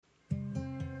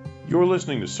You're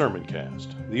listening to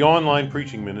Sermoncast, the online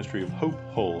preaching ministry of Hope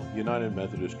Hull United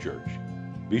Methodist Church.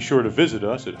 Be sure to visit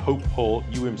us at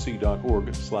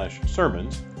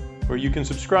hopehullumc.org/sermons, where you can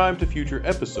subscribe to future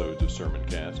episodes of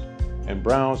Sermoncast and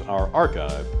browse our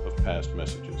archive of past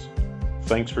messages.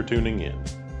 Thanks for tuning in.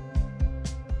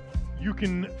 You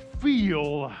can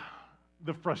feel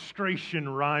the frustration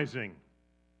rising,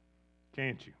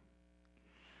 can't you?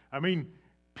 I mean,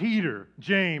 Peter,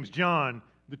 James, John,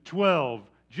 the 12,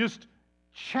 just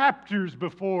chapters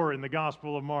before in the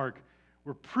Gospel of Mark,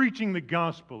 were preaching the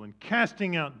gospel and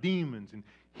casting out demons and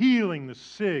healing the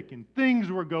sick, and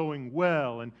things were going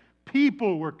well, and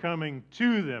people were coming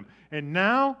to them. And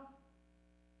now,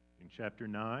 in chapter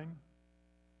 9,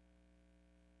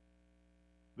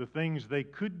 the things they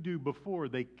could do before,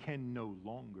 they can no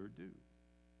longer do.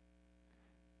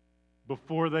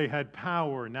 Before they had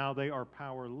power, now they are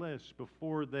powerless.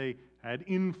 Before they had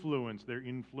influence, their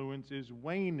influence is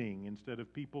waning. Instead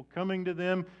of people coming to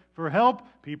them for help,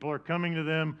 people are coming to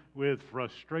them with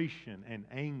frustration and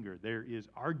anger. There is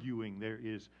arguing, there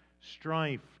is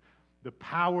strife. The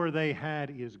power they had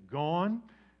is gone.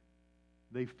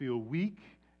 They feel weak,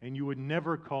 and you would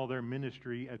never call their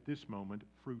ministry at this moment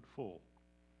fruitful.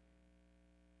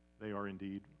 They are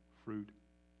indeed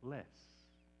fruitless.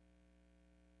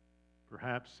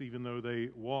 Perhaps even though they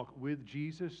walk with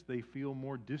Jesus, they feel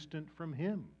more distant from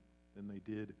Him than they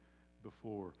did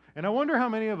before. And I wonder how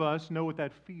many of us know what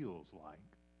that feels like.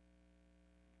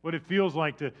 What it feels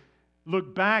like to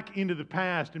look back into the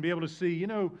past and be able to see,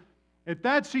 at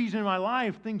that season in my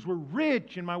life, things were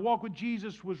rich and my walk with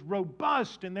Jesus was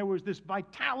robust, and there was this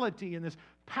vitality and this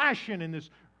passion and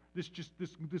this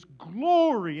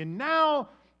glory. And now,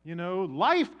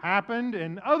 life happened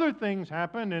and other things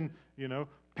happened, and,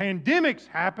 pandemics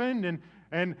happened,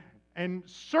 and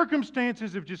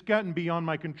circumstances have just gotten beyond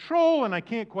my control, and I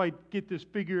can't quite get this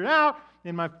figured out,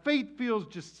 and my faith feels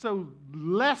just so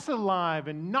less alive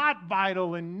and not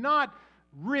vital and not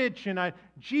rich, and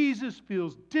Jesus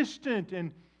feels distant.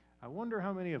 And I wonder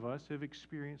how many of us have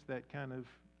experienced that kind of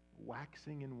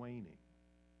waxing and waning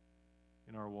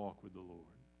in our walk with the Lord.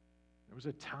 There was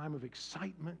a time of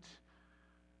excitement,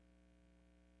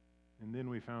 and then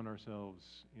we found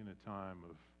ourselves in a time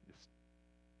of just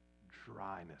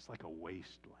dryness, like a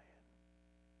wasteland.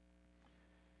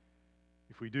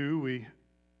 If we do, we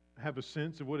have a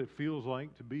sense of what it feels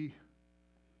like to be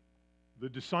the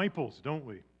disciples, don't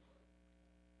we?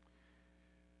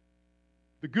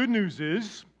 The good news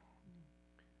is,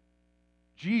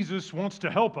 Jesus wants to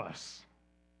help us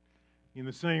in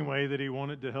the same way that He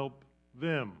wanted to help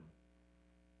them.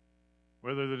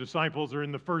 Whether the disciples are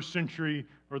in the first century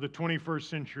or the 21st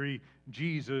century,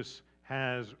 Jesus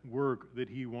has work that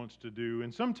He wants to do.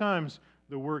 And sometimes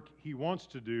the work He wants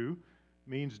to do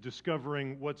means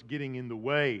discovering what's getting in the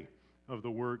way of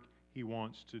the work He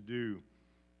wants to do.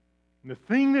 And the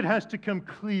thing that has to come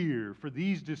clear for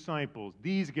these disciples,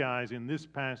 these guys in this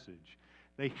passage,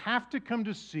 they have to come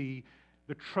to see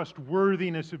the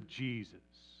trustworthiness of Jesus.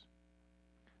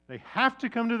 They have to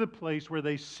come to the place where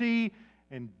they see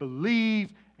and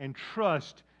believe and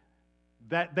trust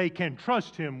that they can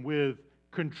trust Him with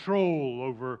control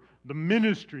over the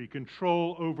ministry,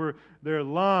 control over their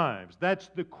lives. That's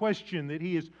the question that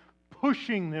He is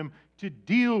pushing them to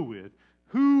deal with.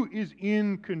 Who is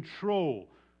in control?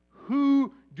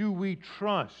 Who do we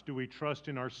trust? Do we trust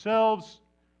in ourselves,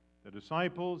 the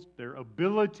disciples, their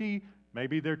ability?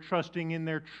 Maybe they're trusting in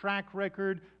their track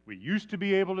record. We used to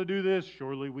be able to do this.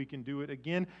 Surely we can do it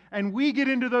again. And we get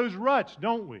into those ruts,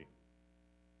 don't we?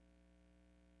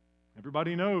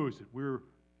 Everybody knows that we're,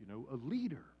 a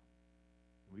leader.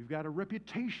 We've got a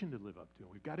reputation to live up to.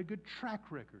 We've got a good track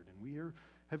record. And we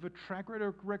have a track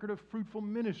record of fruitful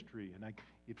ministry. And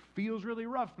it feels really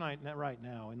rough right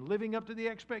now. And living up to the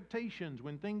expectations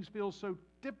when things feel so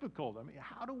difficult.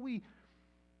 How do we...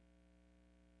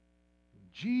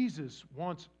 Jesus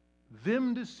wants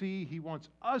them to see, He wants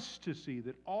us to see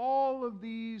that all of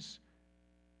these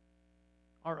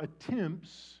are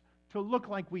attempts to look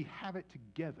like we have it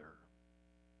together.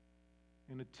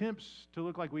 And attempts to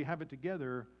look like we have it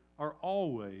together are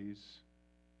always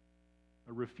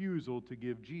a refusal to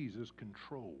give Jesus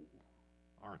control,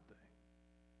 aren't they?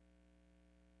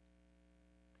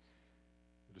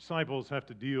 The disciples have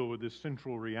to deal with this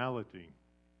central reality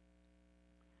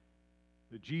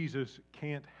that Jesus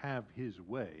can't have His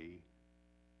way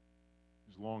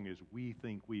as long as we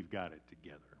think we've got it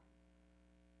together.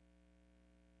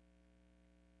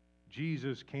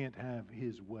 Jesus can't have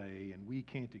His way, and we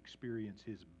can't experience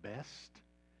His best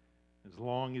as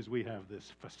long as we have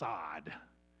this facade.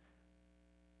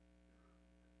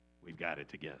 We've got it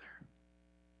together.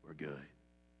 We're good.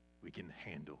 we can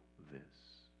handle this.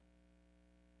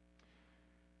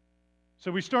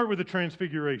 So we start with the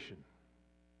transfiguration.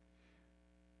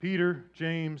 Peter,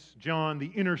 James, John,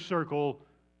 the inner circle,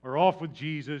 are off with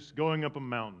Jesus going up a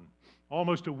mountain.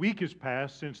 Almost a week has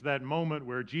passed since that moment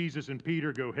where Jesus and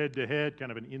Peter go head to head,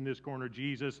 kind of an in this corner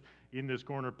Jesus, in this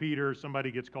corner Peter.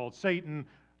 Somebody gets called Satan.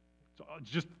 It's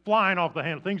just flying off the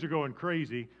handle. Things are going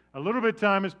crazy. A little bit of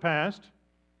time has passed.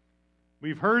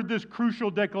 We've heard this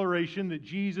crucial declaration that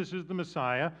Jesus is the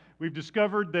Messiah. We've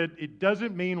discovered that it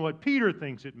doesn't mean what Peter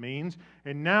thinks it means.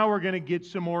 And now we're going to get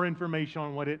some more information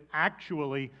on what it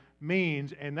actually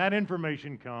means. And that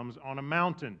information comes on a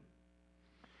mountain.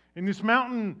 And this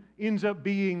mountain ends up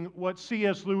being what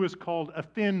C.S. Lewis called a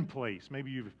thin place.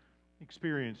 Maybe you've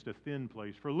experienced a thin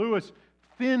place. For Lewis,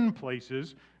 thin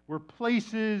places were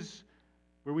places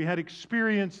where we had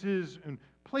experiences and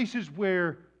places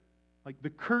where, like, the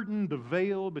curtain, the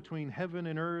veil between heaven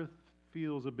and earth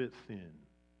feels a bit thin.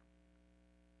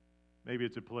 Maybe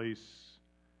it's a place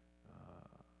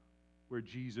where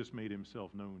Jesus made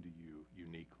himself known to you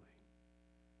uniquely.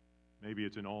 Maybe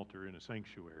it's an altar in a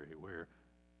sanctuary where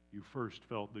you first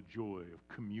felt the joy of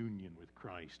communion with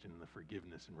Christ and the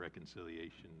forgiveness and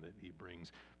reconciliation that he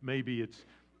brings. Maybe it's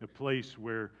a place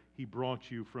where he brought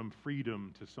you from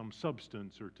freedom to some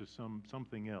substance or to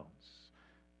something else.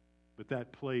 But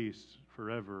that place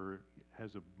forever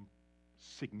has a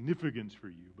significance for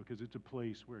you because it's a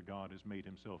place where God has made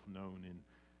himself known in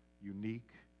unique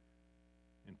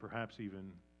and perhaps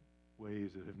even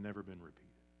ways that have never been repeated.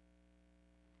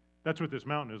 That's what this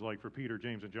mountain is like for Peter,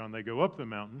 James, and John. They go up the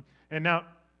mountain. And now,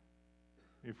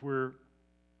 if we're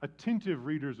attentive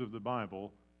readers of the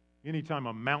Bible, anytime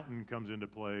a mountain comes into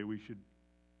play,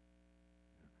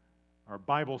 our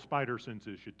Bible spider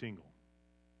senses should tingle.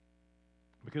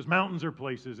 Because mountains are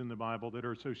places in the Bible that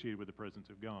are associated with the presence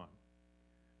of God.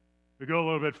 We go a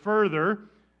little bit further,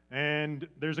 and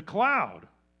there's a cloud.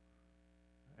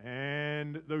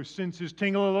 And those senses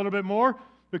tingle a little bit more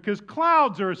because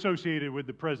clouds are associated with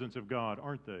the presence of God,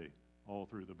 aren't they? All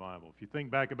through the Bible. If you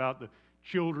think back about the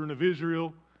children of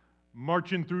Israel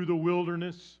marching through the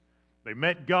wilderness, they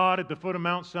met God at the foot of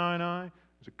Mount Sinai.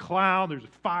 There's a cloud, there's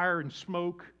a fire and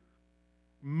smoke.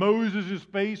 Moses'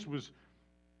 face was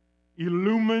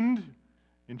illumined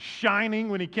and shining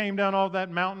when he came down off that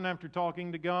mountain after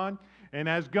talking to God. And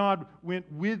as God went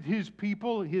with his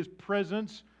people, his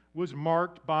presence was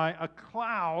marked by a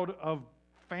cloud of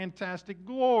fantastic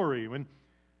glory. When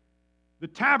the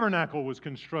tabernacle was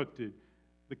constructed,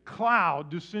 the cloud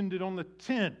descended on the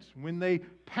tent. When they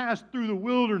passed through the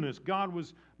wilderness, God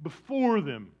was before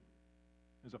them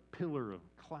as a pillar of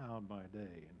cloud by day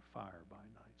and fire by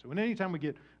night. So anytime we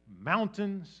get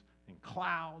mountains and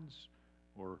clouds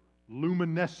or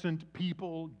luminescent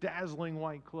people, dazzling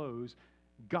white clothes,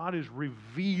 God is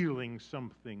revealing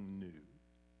something new.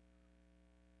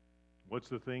 What's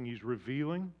the thing he's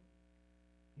revealing?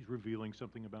 He's revealing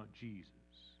something about Jesus.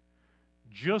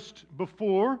 Just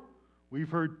before, we've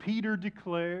heard Peter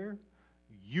declare,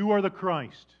 "You are the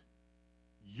Christ.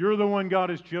 You're the one God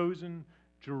has chosen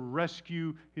to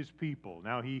rescue his people."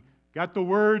 Now, he got the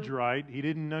words right. He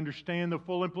didn't understand the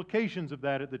full implications of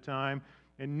that at the time.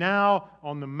 And now,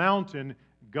 on the mountain,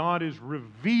 God is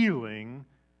revealing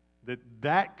that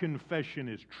that confession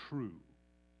is true.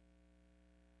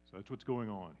 So that's what's going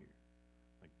on here.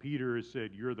 Like Peter has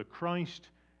said, "You're the Christ,"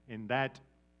 and that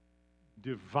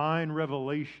divine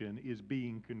revelation is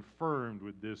being confirmed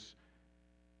with this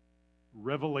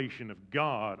revelation of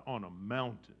God on a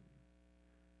mountain.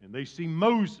 And they see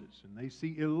Moses and they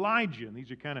see Elijah, and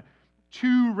these are kind of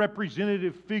two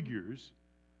representative figures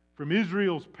from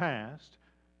Israel's past.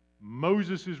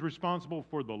 Moses is responsible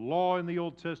for the law in the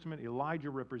Old Testament. Elijah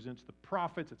represents the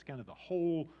prophets. It's kind of the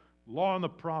whole law and the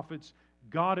prophets,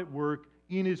 God at work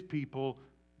in his people.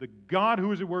 The God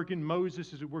who is at work in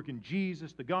Moses is at work in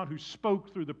Jesus. The God who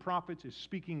spoke through the prophets is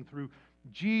speaking through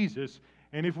Jesus.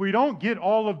 And if we don't get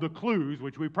all of the clues,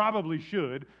 which we probably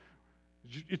should,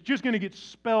 it's just going to get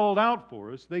spelled out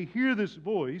for us. They hear this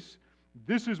voice,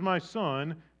 "This is my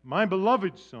son, my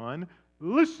beloved son,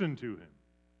 listen to him."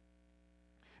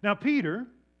 Now, Peter,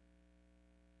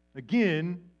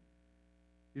 again,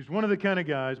 is one of the kind of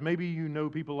guys, maybe you know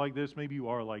people like this, maybe you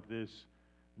are like this.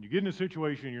 When you get in a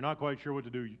situation you're not quite sure what to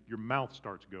do, your mouth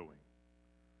starts going.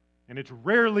 And it's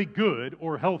rarely good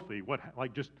or healthy.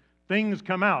 Like just things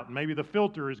come out, and maybe the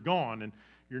filter is gone, and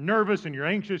you're nervous and you're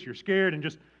anxious, you're scared, and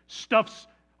just stuff's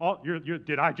all.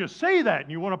 Did I just say that?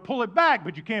 And you want to pull it back,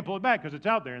 but you can't pull it back because it's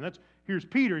out there. And here's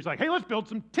Peter. He's like, "Hey, let's build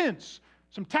some tents,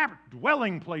 some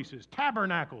dwelling places,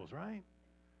 tabernacles," right?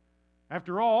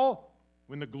 After all,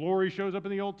 When the glory shows up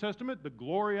in the Old Testament, the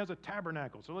glory has a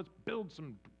tabernacle. So let's build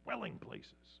some dwelling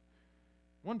places.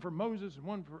 One for Moses and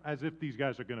one for, as if these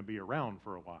guys are going to be around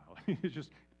for a while. It's just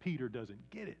Peter doesn't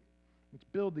get it. Let's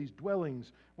build these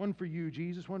dwellings, one for you,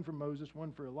 Jesus, one for Moses,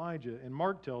 one for Elijah. And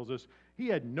Mark tells us he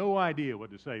had no idea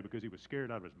what to say because he was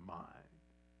scared out of his mind.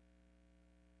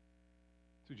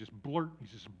 So he's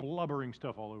just blubbering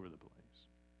stuff all over the place.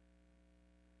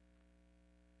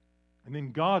 And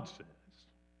then God says,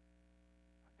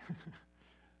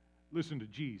 listen to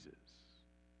Jesus.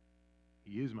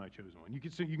 He is my chosen one. You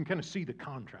can kind of see the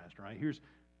contrast, right? Here's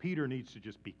Peter needs to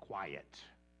just be quiet.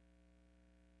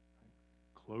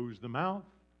 Close the mouth,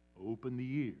 open the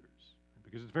ears.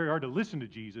 Because it's very hard to listen to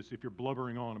Jesus if you're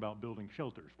blubbering on about building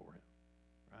shelters for him,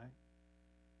 right?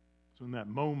 So in that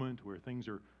moment where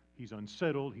he's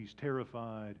unsettled, he's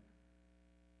terrified,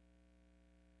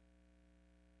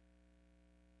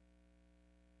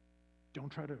 don't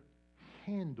try to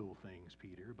handle things,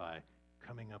 Peter, by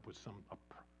coming up with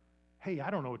hey, I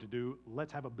don't know what to do,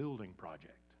 let's have a building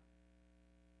project.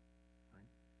 Right?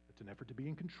 It's an effort to be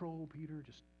in control, Peter.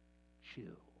 Just chill.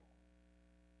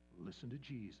 Listen to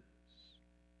Jesus.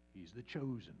 He's the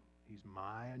chosen. He's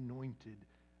my anointed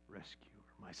rescuer,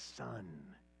 my son.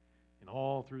 And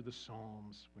all through the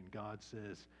Psalms, when God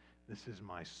says, this is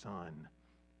my son,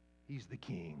 he's the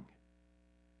king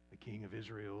of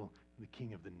Israel, the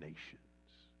king of the nations.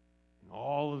 And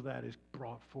all of that is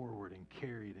brought forward and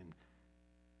carried,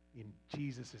 and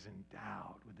Jesus is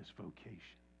endowed with this vocation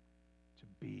to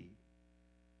be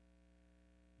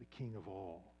the king of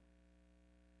all.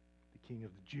 The king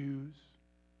of the Jews,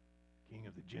 the king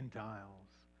of the Gentiles,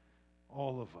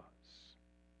 all of us.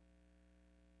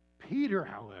 Peter,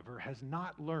 however, has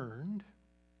not learned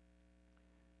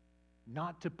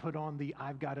not to put on the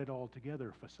I've got it all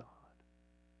together facade.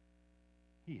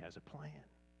 He has a plan.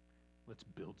 Let's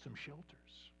build some shelters.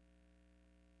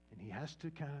 And he has to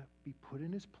kind of be put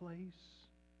in his place,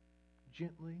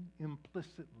 gently,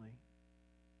 implicitly.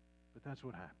 But that's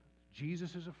what happens.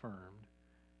 Jesus is affirmed,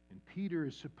 and Peter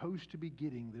is supposed to be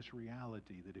getting this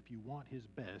reality that if you want his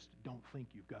best, don't think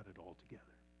you've got it all together.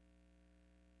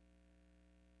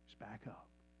 Just back up.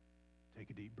 Take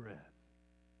a deep breath.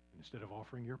 And instead of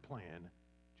offering your plan,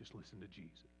 just listen to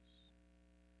Jesus.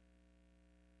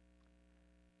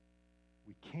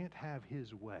 We can't have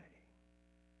his way.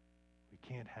 We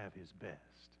can't have his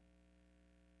best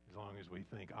as long as we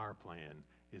think our plan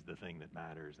is the thing that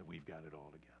matters, that we've got it all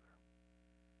together.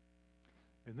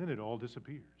 And then it all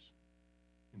disappears.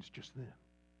 And it's just them.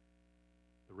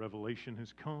 The revelation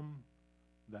has come.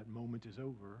 That moment is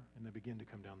over, and they begin to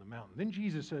come down the mountain. Then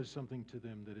Jesus says something to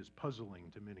them that is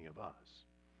puzzling to many of us.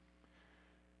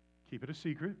 Keep it a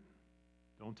secret.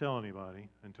 Don't tell anybody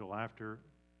until after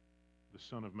the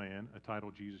Son of Man, a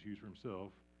title Jesus used for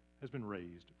himself, has been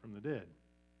raised from the dead.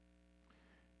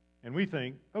 And we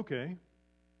think, okay,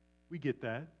 we get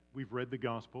that. We've read the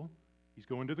gospel. He's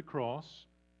going to the cross.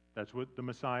 That's what the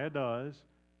Messiah does.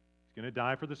 He's going to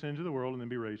die for the sins of the world and then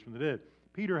be raised from the dead.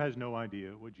 Peter has no idea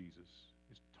what Jesus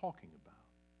is talking about.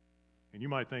 And you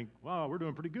might think, wow, we're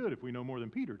doing pretty good if we know more than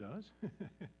Peter does.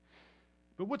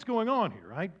 But what's going on here,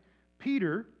 right?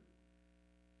 Peter,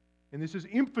 and this is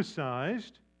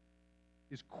emphasized,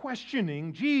 is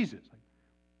questioning Jesus.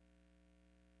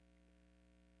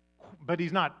 But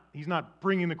he's not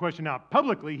bringing the question out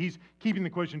publicly. He's keeping the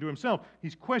question to himself.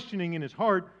 He's questioning in his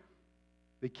heart.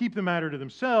 They keep the matter to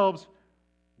themselves.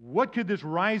 What could this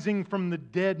rising from the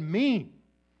dead mean?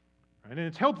 Right? And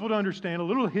it's helpful to understand a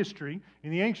little history.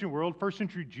 In the ancient world, first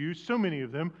century Jews, so many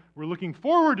of them were looking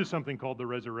forward to something called the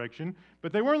resurrection,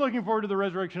 but they weren't looking forward to the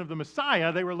resurrection of the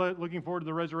Messiah. They were looking forward to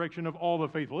the resurrection of all the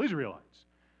faithful Israelites.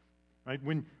 Right?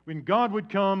 When God would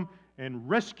come and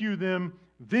rescue them,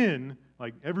 then,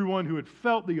 like everyone who had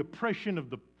felt the oppression of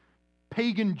the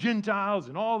pagan Gentiles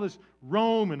and all this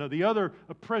Rome and the other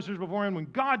oppressors beforehand, when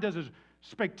God does this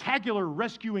spectacular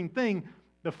rescuing thing,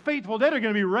 the faithful dead are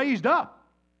going to be raised up.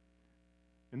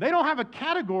 And they don't have a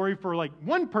category for like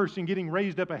one person getting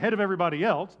raised up ahead of everybody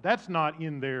else. That's not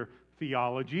in their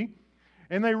theology.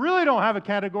 And they really don't have a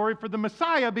category for the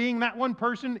Messiah being that one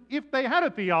person if they had a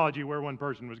theology where one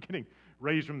person was getting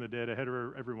raised from the dead ahead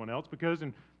of everyone else. Because,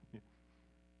 and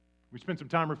we spent some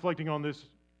time reflecting on this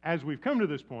as we've come to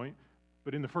this point,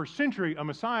 but in the first century, a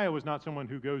Messiah was not someone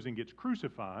who goes and gets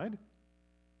crucified.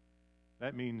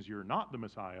 That means you're not the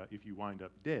Messiah if you wind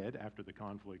up dead after the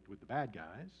conflict with the bad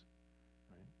guys.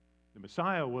 Right? The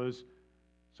Messiah was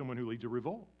someone who leads a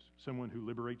revolt, someone who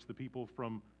liberates the people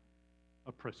from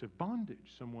oppressive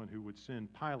bondage, someone who would send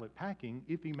Pilate packing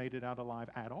if he made it out alive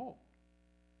at all.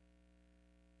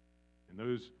 And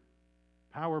those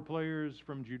power players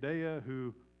from Judea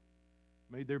who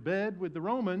made their bed with the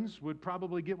Romans would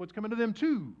probably get what's coming to them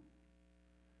too.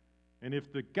 And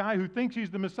if the guy who thinks he's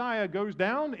the Messiah goes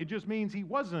down, it just means he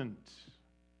wasn't.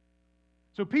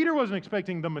 So Peter wasn't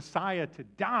expecting the Messiah to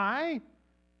die.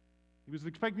 He was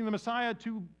expecting the Messiah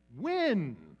to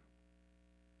win.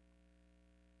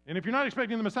 And if you're not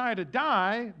expecting the Messiah to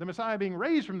die, the Messiah being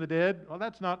raised from the dead, well,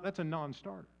 that's a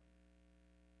non-starter.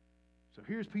 So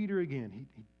here's Peter again.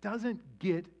 He doesn't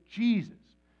get Jesus.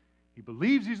 He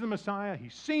believes he's the Messiah.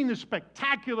 He's seen the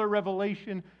spectacular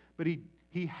revelation, but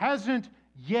he hasn't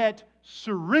yet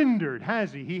surrendered,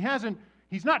 has he?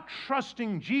 He's not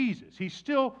trusting Jesus. He's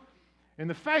still, and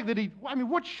the fact that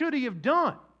what should he have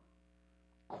done?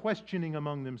 Questioning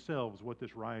among themselves what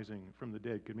this rising from the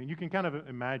dead could mean. You can kind of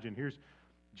imagine, here's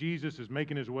Jesus is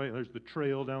making his way. There's the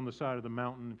trail down the side of the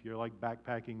mountain. If you're like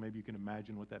backpacking, maybe you can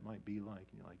imagine what that might be like.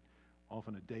 And you're like off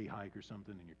on a day hike or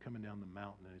something, and you're coming down the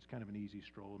mountain, and it's kind of an easy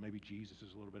stroll. Maybe Jesus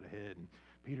is a little bit ahead, and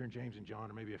Peter and James and John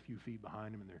are maybe a few feet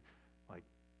behind him, and they're like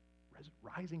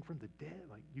rising from the dead.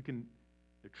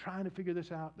 They're trying to figure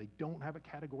this out. They don't have a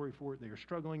category for it. They are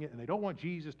struggling it, and they don't want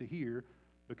Jesus to hear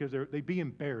because they'd be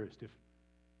embarrassed if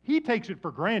he takes it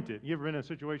for granted. You ever been in a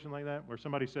situation like that where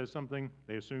somebody says something,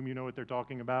 they assume you know what they're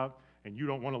talking about, and you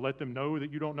don't want to let them know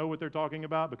that you don't know what they're talking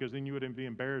about because then you would be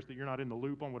embarrassed that you're not in the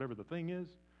loop on whatever the thing is?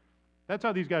 That's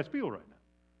how these guys feel right now.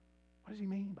 What does he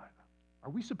mean by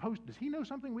that? Does he know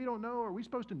something we don't know? Are we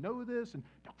supposed to know this? And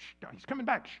he's coming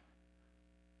back.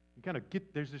 You kind of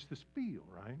get, there's this feel,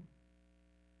 right?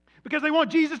 Because they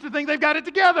want Jesus to think they've got it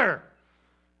together.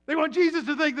 They want Jesus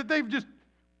to think that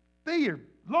they are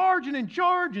large and in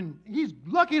charge, and he's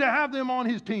lucky to have them on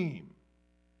his team.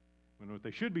 When what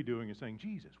they should be doing is saying,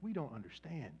 Jesus, we don't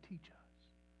understand. Teach us.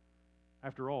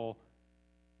 After all,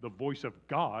 the voice of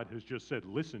God has just said,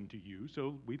 listen to you,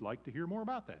 so we'd like to hear more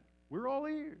about that. We're all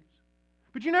ears.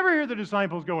 But you never hear the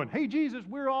disciples going, hey, Jesus,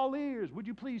 we're all ears. Would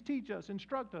you please teach us,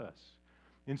 instruct us?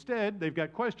 Instead, they've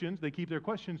got questions. They keep their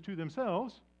questions to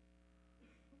themselves,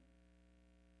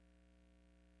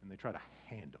 and they try to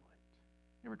handle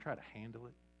it. You ever try to handle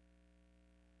it?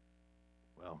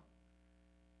 Well,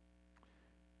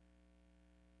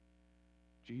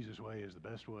 Jesus' way is the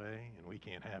best way, and we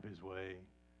can't have his way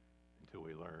until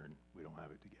we learn we don't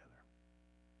have it together.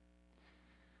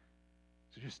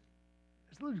 So just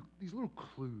these little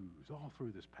clues all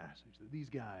through this passage that these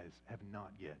guys have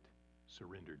not yet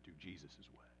surrendered to Jesus'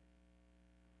 way.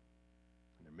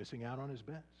 And they're missing out on his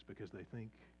best because they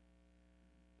think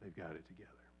they've got it together.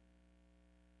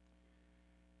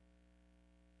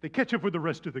 They catch up with the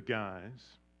rest of the guys,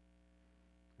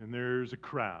 and there's a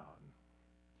crowd.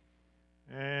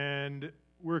 And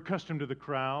we're accustomed to the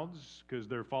crowds because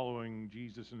they're following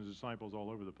Jesus and his disciples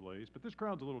all over the place. But this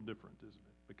crowd's a little different, isn't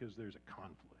it? Because there's a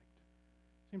conflict.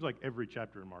 Seems like every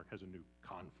chapter in Mark has a new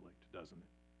conflict, doesn't it?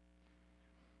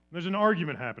 There's an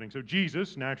argument happening. So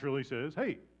Jesus naturally says,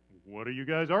 hey, what are you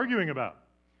guys arguing about?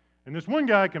 And this one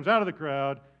guy comes out of the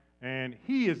crowd, and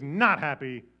he is not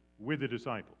happy with the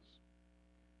disciples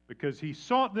because he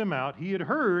sought them out. He had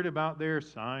heard about their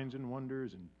signs and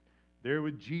wonders, and they're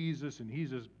with Jesus, and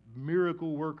he's a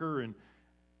miracle worker, and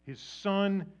his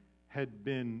son had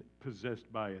been possessed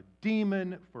by a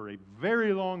demon for a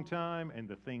very long time, and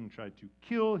the thing tried to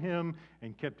kill him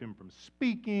and kept him from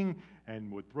speaking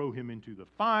and would throw him into the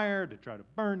fire to try to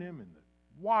burn him, and the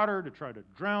water to try to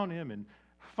drown him. And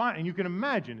you can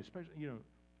imagine, especially,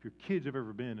 if your kids have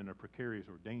ever been in a precarious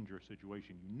or dangerous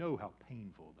situation, you know how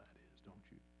painful that is, don't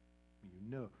you? You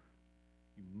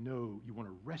know you want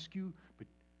to rescue,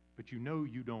 but you know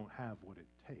you don't have what it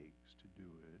takes to do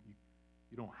it.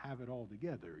 You don't have it all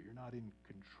together. You're not in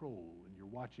control, and you're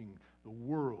watching the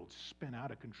world spin out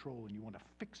of control, and you want to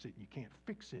fix it, and you can't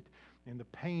fix it. And the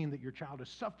pain that your child is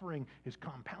suffering is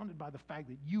compounded by the fact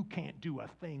that you can't do a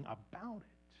thing about it.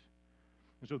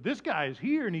 And so this guy is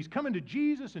here, and he's coming to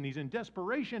Jesus, and he's in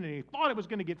desperation, and he thought it was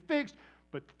going to get fixed,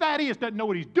 but Thaddeus doesn't know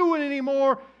what he's doing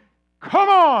anymore. Come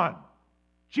on!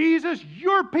 Jesus,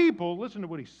 your people, listen to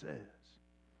what he says.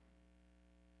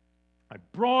 I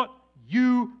brought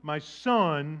you my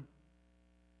son,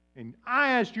 and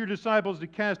I asked your disciples to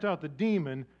cast out the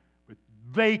demon, but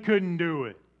they couldn't do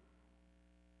it.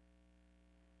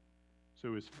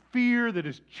 So his fear that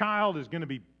his child is going to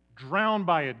be drowned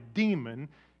by a demon,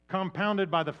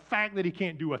 compounded by the fact that he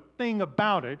can't do a thing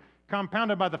about it,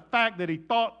 compounded by the fact that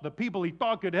the people he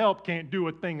thought could help can't do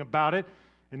a thing about it,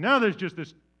 and now there's just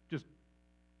this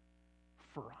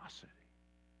ferocity,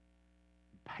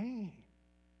 pain,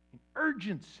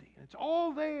 urgency. It's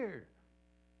all there.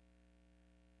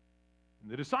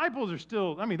 And the disciples are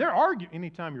still, they're arguing.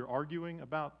 Anytime you're arguing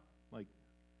about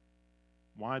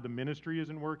why the ministry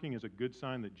isn't working is a good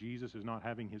sign that Jesus is not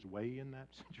having his way in that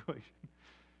situation.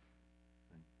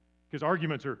 Because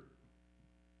arguments are,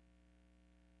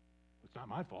 it's not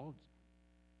my fault,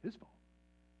 it's his fault.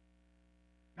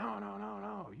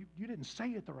 No. You didn't say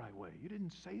it the right way. You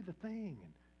didn't say the thing.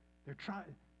 And they're trying,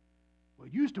 well,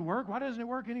 it used to work. Why doesn't it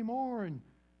work anymore? And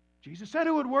Jesus said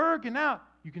it would work, and now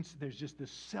you can see there's just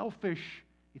this selfish,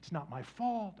 it's not my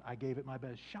fault. I gave it my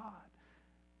best shot.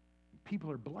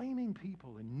 People are blaming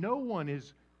people, and no one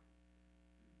is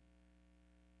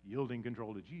yielding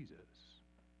control to Jesus.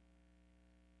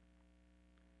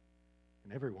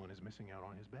 And everyone is missing out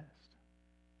on his best.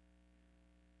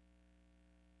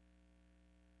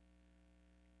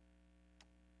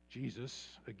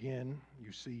 Jesus, again,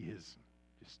 you see his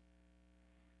just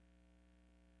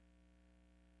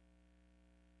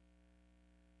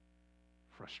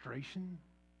frustration.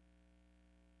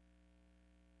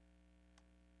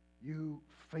 You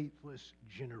faithless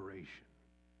generation,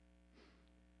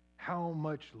 how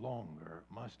much longer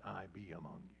must I be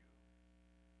among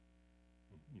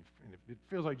you? And it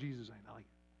feels like Jesus saying, like,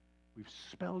 we've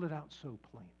spelled it out so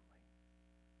plainly.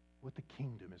 What the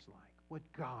kingdom is like, what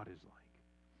God is like,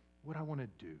 what I want to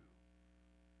do.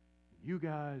 You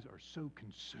guys are so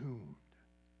consumed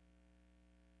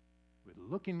with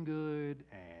looking good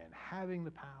and having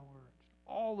the power,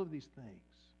 all of these things.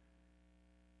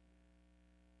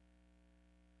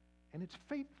 And it's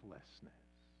faithlessness.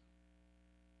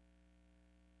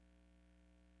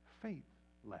 Faithlessness.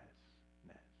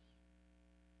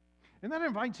 And that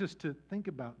invites us to think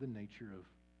about the nature of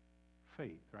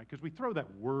faith, right? Because we throw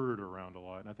that word around a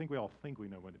lot, and I think we all think we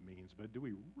know what it means, but do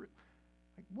we like,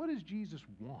 what does Jesus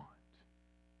want?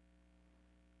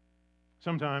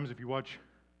 Sometimes if you watch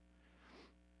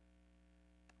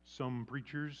some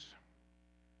preachers,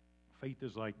 faith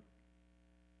is like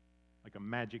a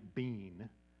magic bean,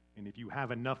 and if you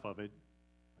have enough of it,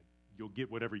 you'll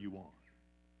get whatever you want.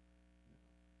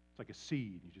 It's like a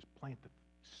seed. You just plant the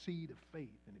seed of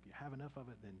faith, and if you have enough of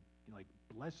it, then like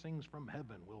blessings from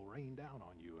heaven will rain down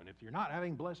on you. And if you're not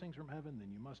having blessings from heaven,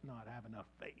 then you must not have enough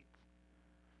faith.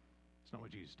 It's not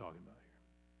what Jesus is talking about here.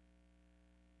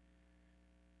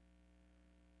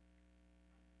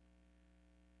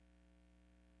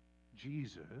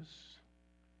 Jesus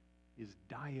is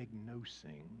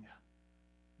diagnosing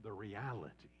the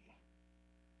reality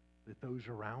that those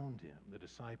around him, the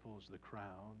disciples, the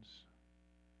crowds,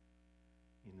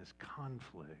 in this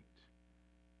conflict,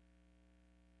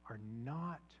 are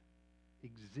not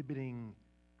exhibiting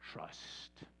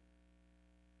trust.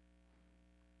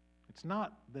 It's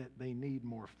not that they need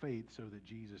more faith so that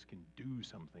Jesus can do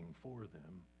something for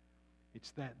them.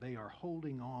 It's that they are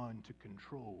holding on to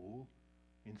control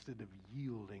instead of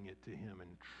yielding it to him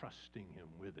and trusting him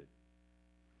with it.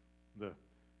 The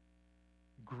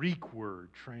Greek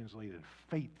word translated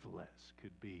faithless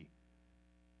could be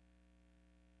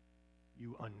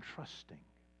you untrusting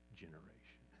generation.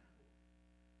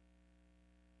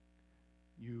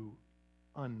 You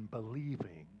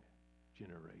unbelieving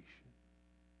generation.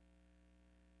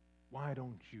 Why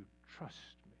don't you trust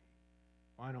me?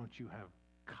 Why don't you have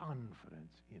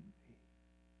confidence in me?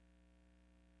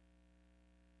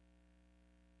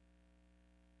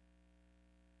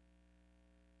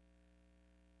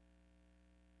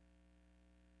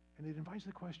 And it invites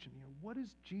the question, what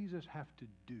does Jesus have to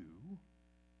do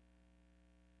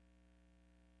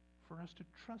for us to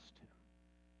trust him?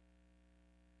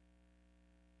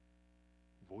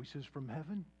 Voices from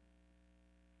heaven?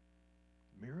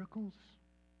 Miracles?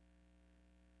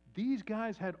 These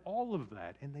guys had all of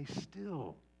that, and they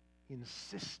still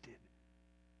insisted,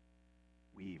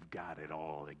 we've got it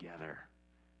all together.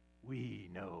 We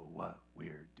know what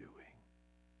we're doing.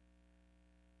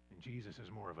 And Jesus is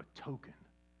more of a token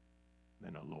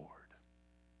than a Lord.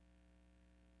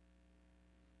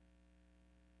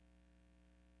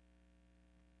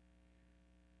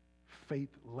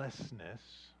 Faithlessness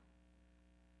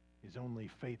is only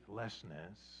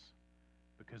faithlessness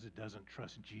because it doesn't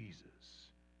trust Jesus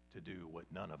to do what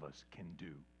none of us can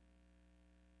do.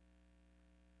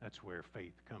 That's where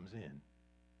faith comes in.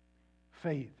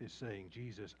 Faith is saying,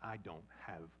 Jesus, I don't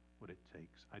have what it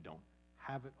takes. I don't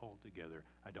have it all together.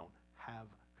 I don't have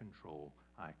control.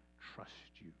 I trust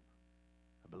you.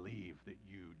 I believe that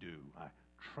you do. I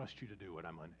trust you to do what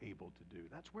I'm unable to do.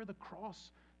 That's where the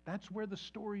cross, that's where the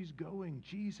story's going.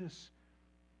 Jesus,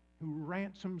 who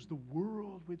ransoms the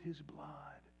world with his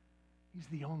blood, he's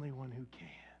the only one who can.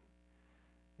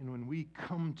 And when we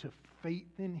come to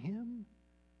faith in him,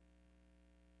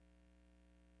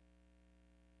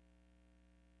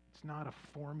 it's not a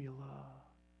formula.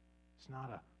 It's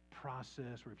not a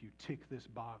process where if you tick this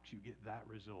box, you get that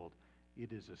result.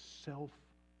 It is a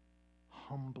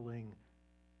self-humbling,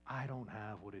 I don't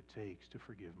have what it takes to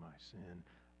forgive my sin.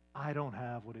 I don't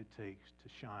have what it takes to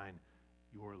shine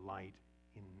your light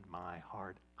in my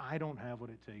heart. I don't have what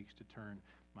it takes to turn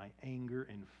my anger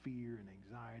and fear and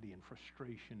anxiety and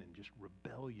frustration and just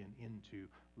rebellion into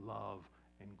love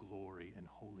and glory and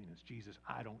holiness. Jesus,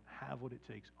 I don't have what it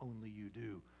takes. Only you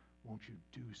do. Won't you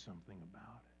do something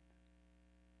about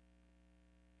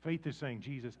it? Faith is saying,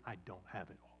 Jesus, I don't have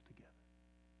it all together.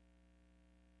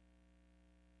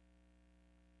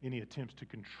 Any attempts to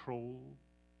control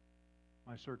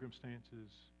my circumstances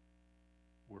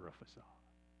were a facade.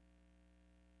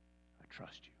 I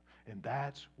trust you. And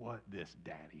that's what this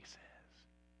daddy says.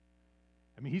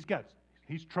 I mean,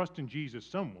 he's trusting Jesus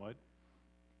somewhat.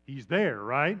 He's there,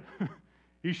 right?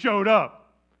 He showed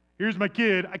up. Here's my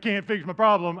kid. I can't fix my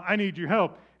problem. I need your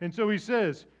help. And so he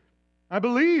says, I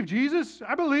believe, Jesus.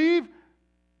 I believe.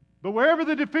 But wherever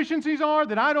the deficiencies are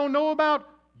that I don't know about,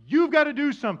 you've got to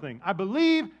do something. I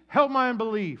believe. Help my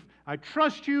unbelief. I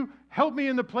trust you. Help me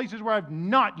in the places where I've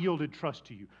not yielded trust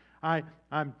to you. I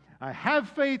have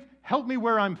faith. Help me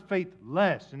where I'm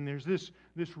faithless. And there's this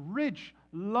rich,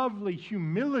 lovely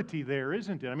humility there,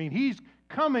 isn't it? I mean, he's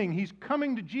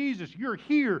coming to Jesus. You're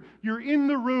here. You're in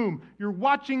the room. You're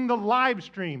watching the live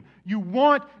stream. You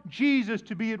want Jesus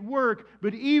to be at work.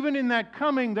 But even in that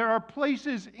coming, there are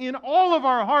places in all of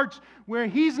our hearts where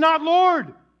He's not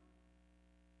Lord.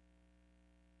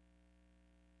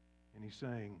 And He's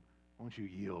saying, won't you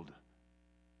yield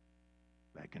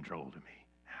that control to me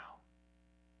now?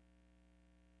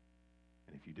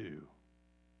 And if you do,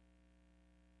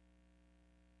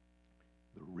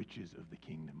 the riches of the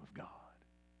kingdom of God,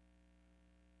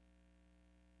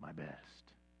 my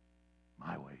best,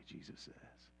 my way, Jesus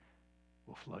says,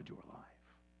 will flood your life.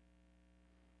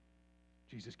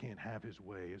 Jesus can't have His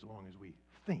way as long as we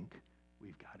think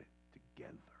we've got it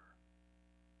together.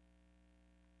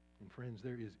 And friends,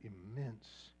 there is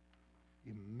immense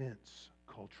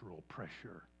cultural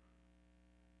pressure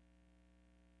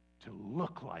to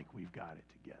look like we've got it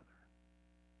together.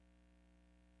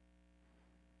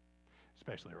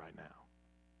 Especially right now.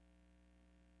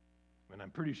 And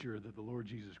I'm pretty sure that the Lord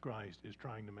Jesus Christ is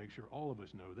trying to make sure all of us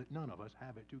know that none of us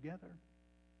have it together.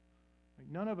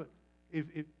 Like none of it.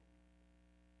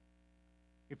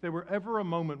 If there were ever a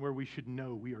moment where we should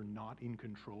know we are not in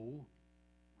control,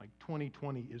 like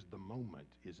 2020 is the moment,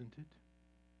 isn't it?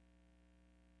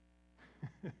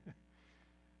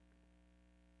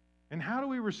 And how do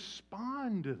we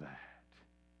respond to that?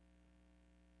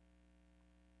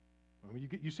 I mean,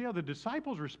 you see how the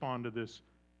disciples respond to this.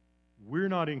 We're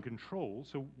not in control,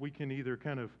 so we can either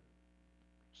kind of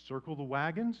circle the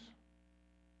wagons,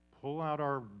 pull out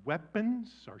our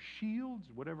weapons, our shields,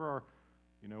 whatever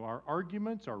our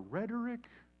arguments, our rhetoric,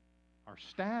 our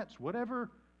stats, whatever.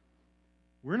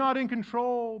 We're not in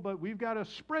control, but we've got a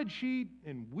spreadsheet,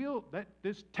 and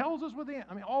this tells us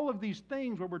all of these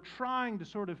things where we're trying to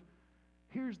sort of,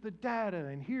 here's the data,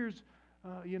 and here's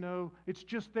it's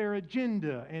just their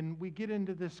agenda, and we get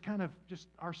into this kind of just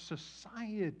our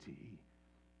society.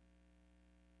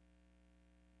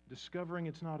 Discovering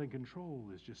it's not in control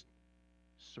is just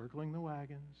circling the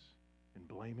wagons and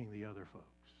blaming the other folks.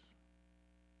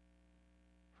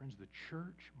 Friends, the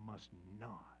church must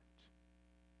not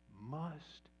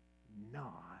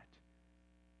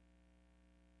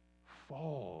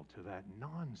fall to that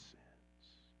nonsense.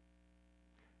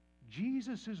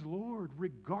 Jesus is Lord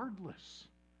regardless.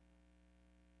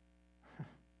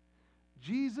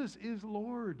 Jesus is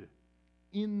Lord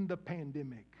in the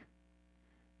pandemic.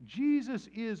 Jesus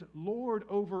is Lord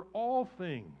over all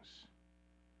things,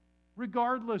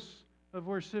 regardless of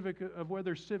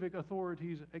whether civic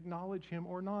authorities acknowledge Him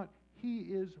or not. He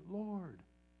is Lord.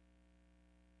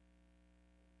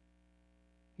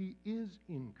 He is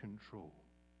in control.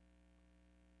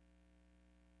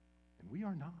 And we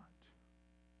are not.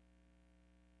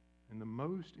 And the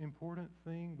most important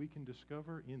thing we can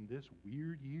discover in this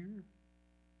weird year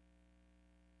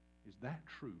is that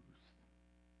truth.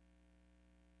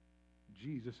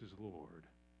 Jesus is Lord.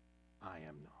 I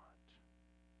am not.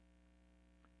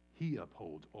 He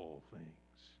upholds all things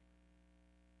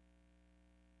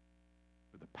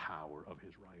with the power of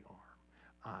His right arm.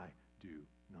 I do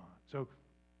not. So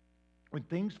when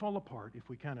things fall apart, if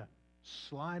we kind of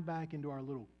slide back into our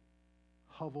little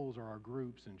hovels or our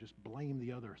groups and just blame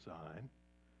the other side,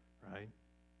 right?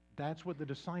 That's what the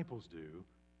disciples do,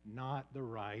 not the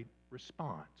right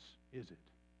response, is it?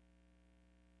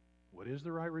 What is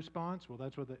the right response? Well,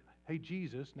 that's hey,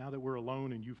 Jesus, now that we're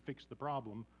alone and you've fixed the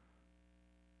problem,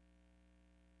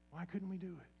 why couldn't we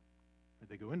do it?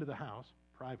 They go into the house,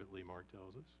 privately, Mark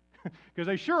tells us, Because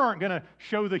they sure aren't going to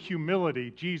show the humility,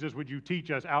 Jesus, would you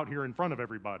teach us, out here in front of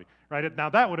everybody, right? Now,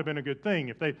 that would have been a good thing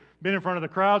if they'd been in front of the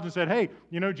crowds and said, hey,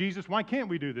 Jesus, why can't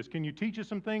we do this? Can you teach us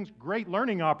some things? Great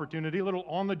learning opportunity, a little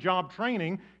on-the-job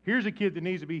training. Here's a kid that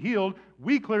needs to be healed.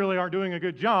 We clearly aren't doing a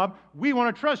good job. We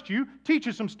want to trust you. Teach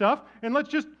us some stuff, and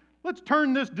let's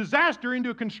turn this disaster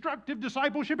into a constructive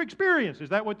discipleship experience. Is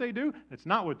that what they do? That's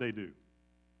not what they do,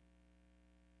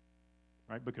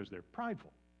 right? Because they're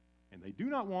prideful. And they do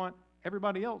not want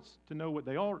everybody else to know what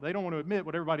they don't want to admit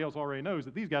what everybody else already knows,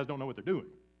 that these guys don't know what they're doing.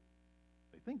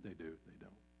 They think they do, they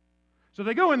don't. So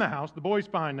they go in the house. The boy's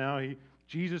fine now.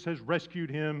 Jesus has rescued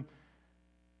him,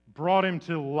 brought him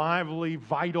to lively,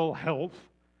 vital health.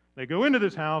 They go into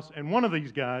this house, and one of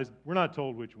these guys, we're not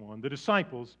told which one, the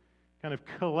disciples kind of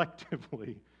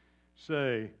collectively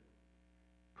say,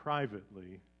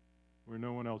 privately, where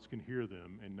no one else can hear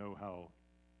them and know how,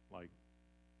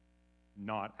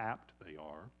 not apt they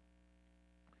are.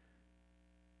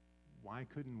 Why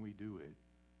couldn't we do it?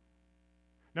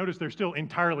 Notice they're still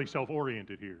entirely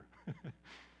self-oriented here.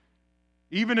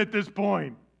 Even at this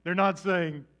point, they're not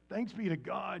saying, thanks be to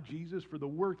God, Jesus, for the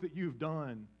work that you've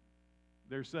done.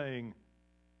 They're saying,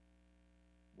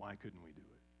 why couldn't we do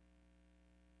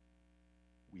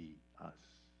it? We, us.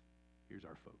 Here's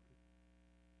our focus.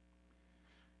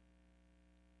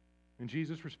 And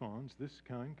Jesus responds, this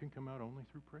kind can come out only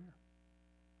through prayer.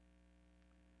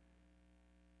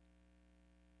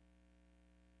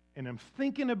 And I'm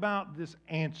thinking about this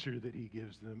answer that he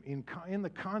gives them in the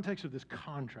context of this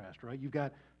contrast, right? You've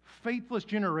got faithless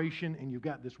generation, and you've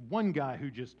got this one guy who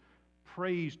just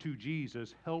prays to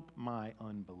Jesus, help my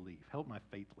unbelief, help my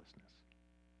faithlessness.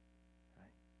 Right?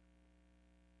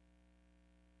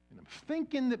 And I'm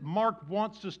thinking that Mark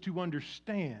wants us to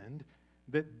understand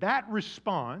that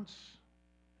response,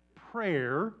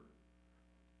 prayer,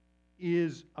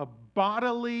 is a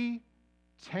bodily,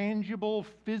 tangible,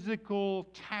 physical,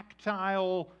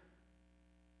 tactile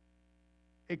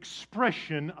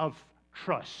expression of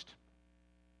trust.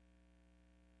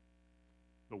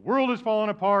 The world is falling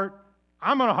apart.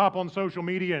 I'm going to hop on social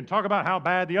media and talk about how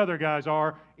bad the other guys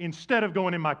are instead of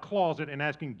going in my closet and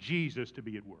asking Jesus to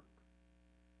be at work.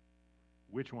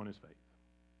 Which one is faith?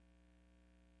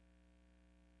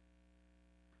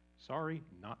 Sorry,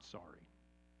 not sorry.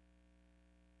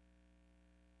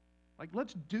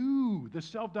 Let's do the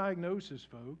self-diagnosis,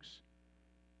 folks.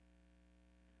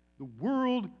 The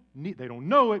world, they don't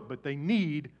know it, but they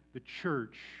need the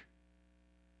church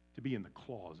to be in the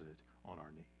closet on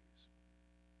our knees.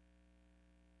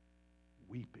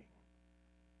 Weeping,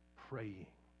 praying,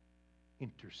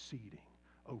 interceding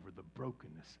over the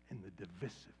brokenness and the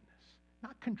divisiveness.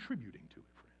 Not contributing to it,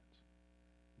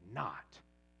 friends. Not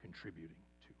contributing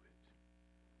to it.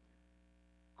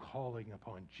 Calling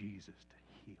upon Jesus to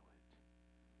heal it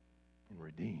and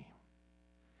redeem.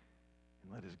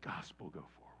 And let his gospel go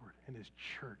forward and his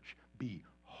church be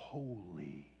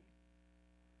holy.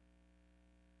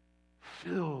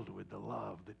 Filled with the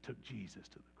love that took Jesus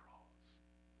to the cross.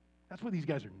 That's what these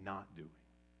guys are not doing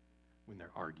when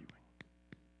they're arguing.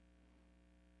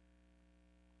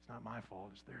 It's not my fault,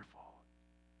 it's their fault.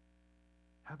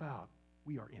 How about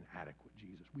we are inadequate,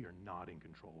 Jesus? We are not in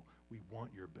control. We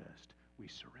want your best. We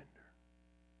surrender.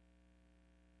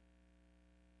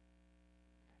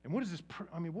 And what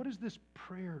does this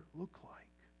prayer look like?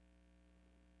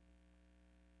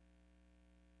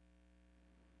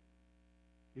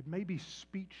 It may be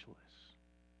speechless.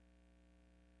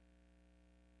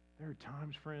 There are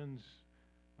times, friends,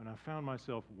 when I found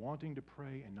myself wanting to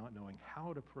pray and not knowing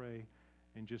how to pray,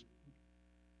 and just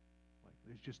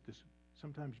there's just this.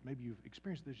 Sometimes maybe you've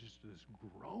experienced there's just this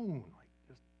groan,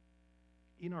 just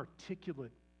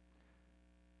inarticulate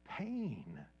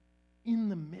pain in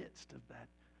the midst of that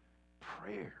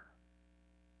prayer,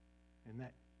 and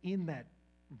that in that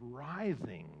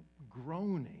writhing,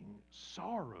 groaning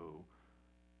sorrow,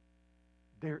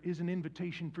 there is an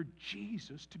invitation for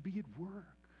Jesus to be at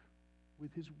work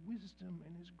with his wisdom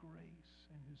and his grace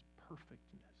and his perfectness.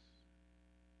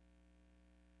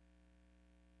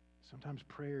 Sometimes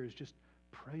prayer is just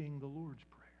praying the Lord's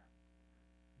Prayer.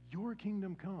 Your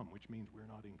kingdom come, which means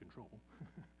we're not in control.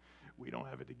 We don't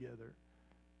have it together.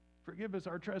 Forgive us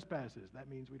our trespasses. That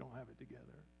means we don't have it together.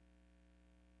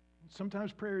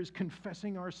 Sometimes prayer is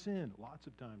confessing our sin. Lots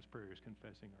of times prayer is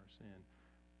confessing our sin.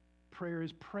 Prayer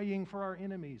is praying for our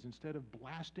enemies instead of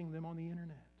blasting them on the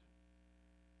internet.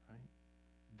 Right?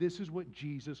 This is what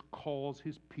Jesus calls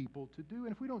his people to do.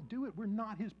 And if we don't do it, we're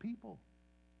not his people.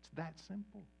 It's that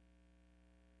simple.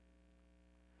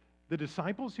 The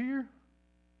disciples here,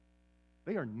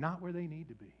 they are not where they need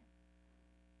to be.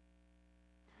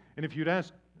 And if you'd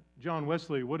asked John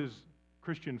Wesley, what is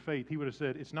Christian faith? He would have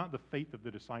said, it's not the faith of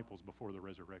the disciples before the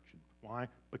resurrection. Why?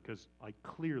 Because,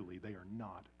 clearly they are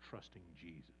not trusting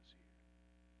Jesus here.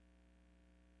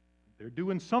 They're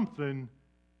doing something,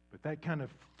 but that kind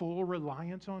of full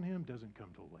reliance on Him doesn't come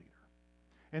till later.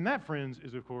 And that, friends,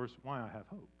 is, of course, why I have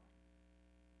hope.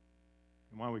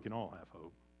 And why we can all have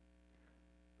hope.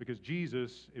 Because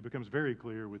Jesus, it becomes very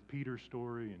clear with Peter's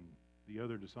story and the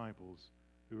other disciples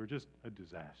who are just a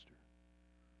disaster.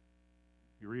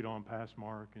 You read on past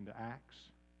Mark into Acts,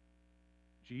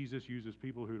 Jesus uses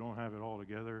people who don't have it all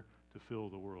together to fill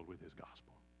the world with His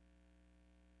gospel.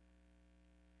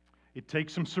 It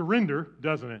takes some surrender,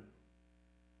 doesn't it?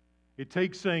 It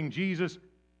takes saying, Jesus,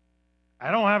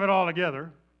 I don't have it all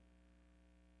together.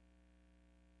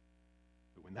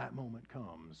 But when that moment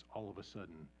comes, all of a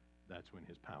sudden, that's when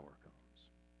His power comes.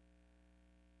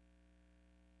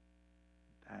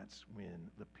 That's when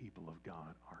the people of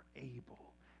God are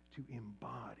able to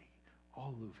embody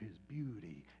all of His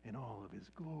beauty and all of His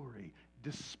glory,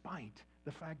 despite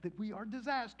the fact that we are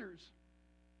disasters.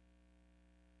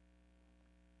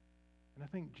 And I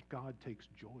think God takes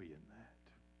joy in that.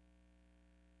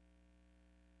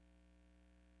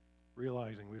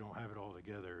 Realizing we don't have it all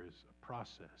together is a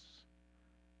process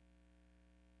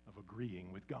of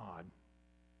agreeing with God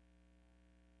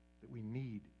that we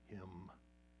need Him.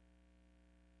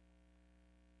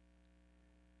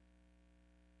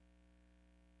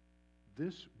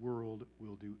 This world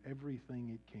will do everything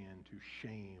it can to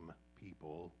shame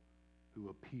people who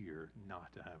appear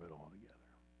not to have it all together.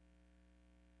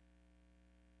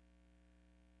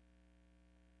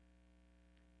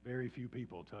 Very few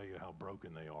people tell you how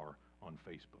broken they are on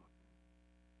Facebook.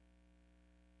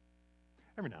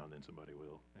 Every now and then somebody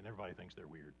will, and everybody thinks they're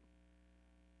weird.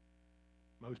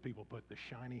 Most people put the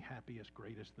shiny, happiest,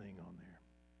 greatest thing on there.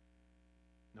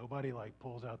 Nobody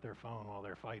pulls out their phone while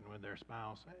they're fighting with their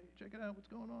spouse. Hey, check it out, what's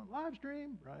going on? Live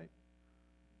stream, right?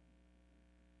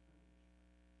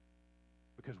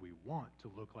 Because we want to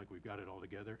look like we've got it all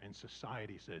together, and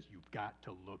society says you've got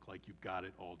to look like you've got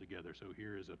it all together. So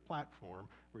here is a platform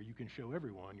where you can show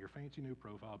everyone your fancy new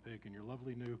profile pic and your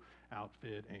lovely new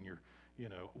outfit and your,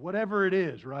 whatever it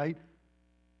is, right?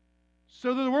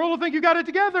 So that the world will think you got it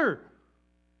together.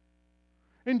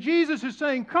 And Jesus is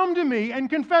saying, come to me and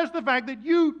confess the fact that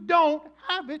you don't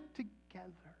have it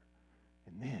together.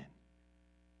 And then,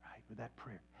 right, with that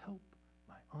prayer, help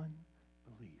my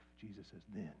unbelief. Jesus says,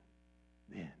 then,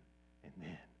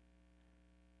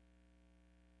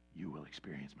 you will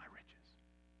experience my riches.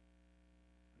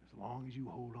 As long as you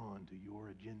hold on to your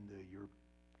agenda, your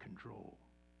control,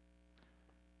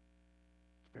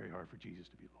 it's very hard for Jesus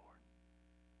to be Lord.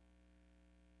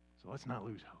 So let's not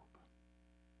lose hope.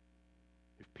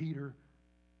 If Peter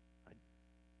and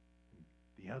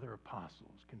the other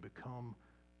apostles can become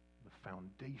the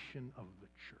foundation of the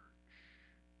church,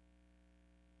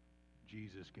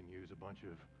 Jesus can use a bunch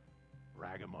of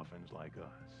ragamuffins like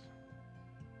us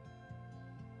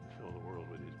to fill the world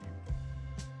with His beauty.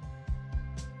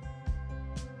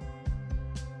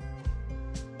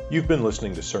 You've been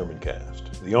listening to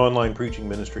Sermoncast, the online preaching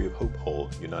ministry of Hope Hull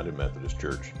United Methodist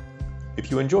Church.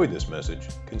 If you enjoyed this message,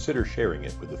 consider sharing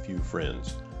it with a few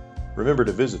friends. Remember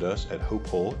to visit us at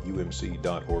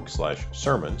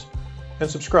hopehullumc.org/sermons and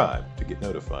subscribe to get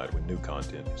notified when new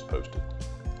content is posted.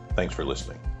 Thanks for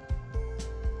listening.